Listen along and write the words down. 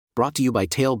Brought to you by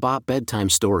Talebot Bedtime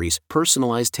Stories,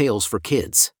 personalized tales for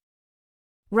kids.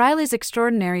 Riley's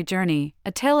Extraordinary Journey,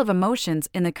 a tale of emotions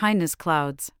in the kindness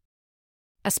clouds.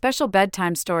 A special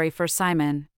bedtime story for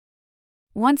Simon.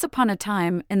 Once upon a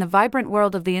time, in the vibrant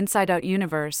world of the Inside Out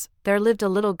universe, there lived a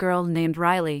little girl named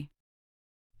Riley.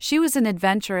 She was an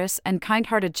adventurous and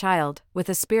kind-hearted child, with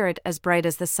a spirit as bright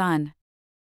as the sun.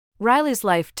 Riley's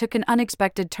life took an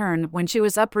unexpected turn when she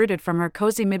was uprooted from her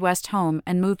cozy Midwest home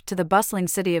and moved to the bustling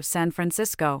city of San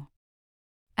Francisco.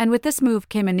 And with this move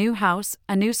came a new house,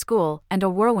 a new school, and a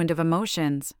whirlwind of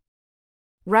emotions.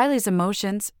 Riley's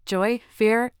emotions, joy,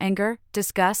 fear, anger,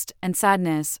 disgust, and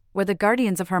sadness, were the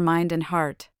guardians of her mind and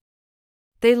heart.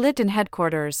 They lived in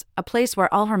headquarters, a place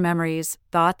where all her memories,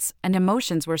 thoughts, and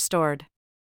emotions were stored.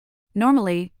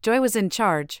 Normally, Joy was in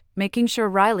charge, making sure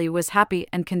Riley was happy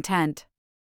and content.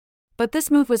 But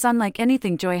this move was unlike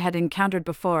anything Joy had encountered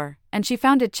before, and she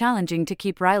found it challenging to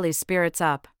keep Riley's spirits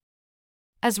up.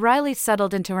 As Riley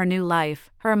settled into her new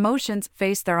life, her emotions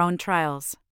faced their own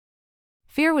trials.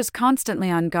 Fear was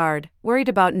constantly on guard, worried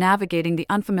about navigating the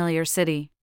unfamiliar city.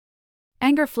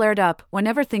 Anger flared up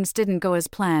whenever things didn't go as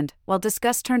planned, while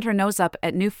disgust turned her nose up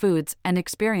at new foods and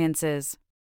experiences.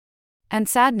 And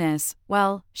sadness,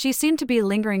 well, she seemed to be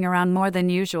lingering around more than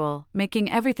usual,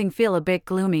 making everything feel a bit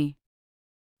gloomy.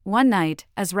 One night,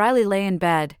 as Riley lay in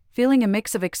bed, feeling a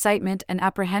mix of excitement and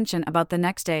apprehension about the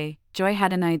next day, Joy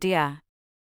had an idea.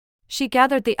 She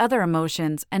gathered the other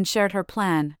emotions and shared her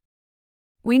plan.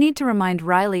 "We need to remind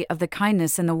Riley of the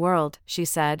kindness in the world," she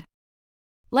said.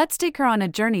 "Let's take her on a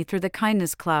journey through the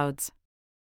kindness clouds."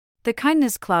 The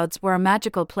kindness clouds were a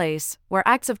magical place, where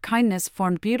acts of kindness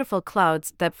formed beautiful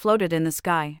clouds that floated in the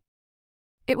sky.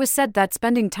 It was said that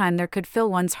spending time there could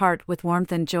fill one's heart with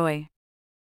warmth and joy.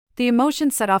 The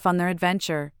emotions set off on their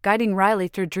adventure, guiding Riley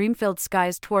through dream-filled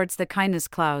skies towards the kindness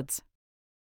clouds.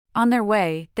 On their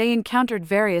way, they encountered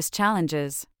various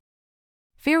challenges.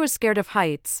 Fear was scared of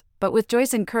heights, but with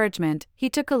Joy's encouragement, he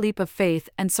took a leap of faith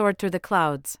and soared through the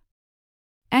clouds.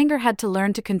 Anger had to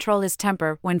learn to control his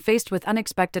temper when faced with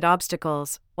unexpected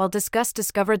obstacles, while disgust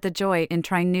discovered the joy in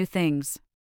trying new things.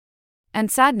 And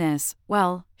sadness,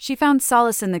 well, she found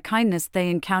solace in the kindness they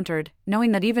encountered,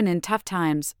 knowing that even in tough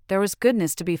times, there was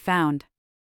goodness to be found.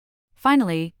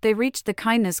 Finally, they reached the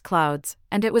kindness clouds,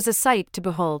 and it was a sight to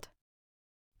behold.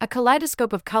 A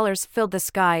kaleidoscope of colors filled the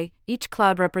sky, each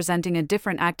cloud representing a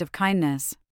different act of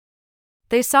kindness.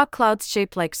 They saw clouds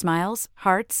shaped like smiles,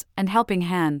 hearts, and helping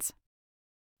hands.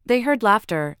 They heard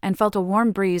laughter and felt a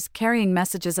warm breeze carrying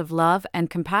messages of love and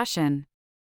compassion.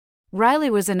 Riley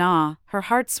was in awe, her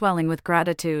heart swelling with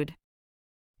gratitude.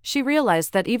 She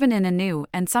realized that even in a new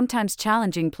and sometimes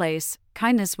challenging place,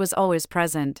 kindness was always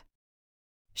present.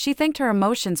 She thanked her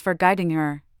emotions for guiding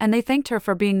her, and they thanked her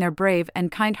for being their brave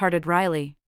and kind-hearted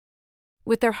Riley.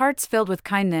 With their hearts filled with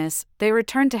kindness, they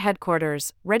returned to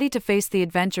headquarters, ready to face the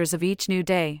adventures of each new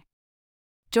day.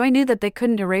 Joy knew that they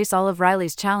couldn't erase all of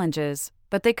Riley's challenges,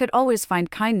 but they could always find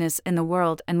kindness in the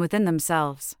world and within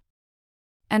themselves.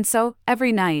 And so,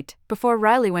 every night, before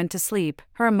Riley went to sleep,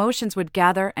 her emotions would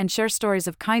gather and share stories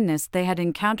of kindness they had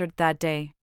encountered that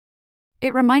day.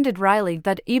 It reminded Riley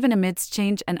that even amidst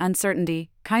change and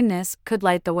uncertainty, kindness could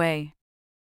light the way.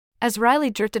 As Riley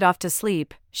drifted off to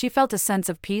sleep, she felt a sense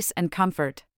of peace and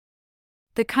comfort.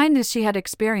 The kindness she had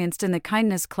experienced in the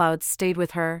kindness clouds stayed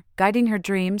with her, guiding her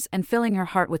dreams and filling her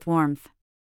heart with warmth.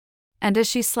 And as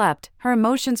she slept, her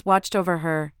emotions watched over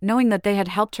her, knowing that they had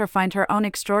helped her find her own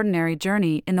extraordinary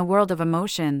journey in the world of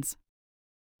emotions.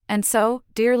 And so,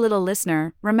 dear little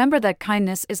listener, remember that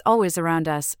kindness is always around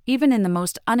us, even in the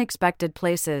most unexpected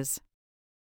places.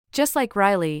 Just like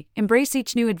Riley, embrace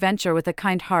each new adventure with a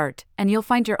kind heart, and you'll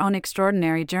find your own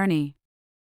extraordinary journey.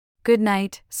 Good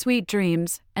night, sweet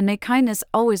dreams, and may kindness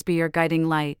always be your guiding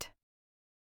light.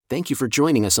 Thank you for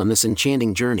joining us on this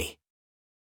enchanting journey.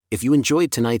 If you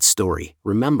enjoyed tonight's story,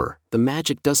 remember, the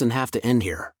magic doesn't have to end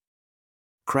here.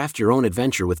 Craft your own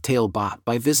adventure with Talebot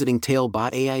by visiting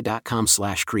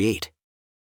talebotai.com/create.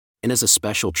 And as a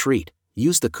special treat,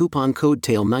 use the coupon code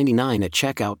TALE99 at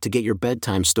checkout to get your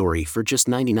bedtime story for just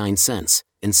 99 cents,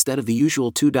 instead of the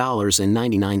usual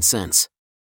 $2.99.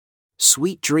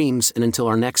 Sweet dreams, and until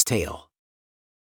our next tale.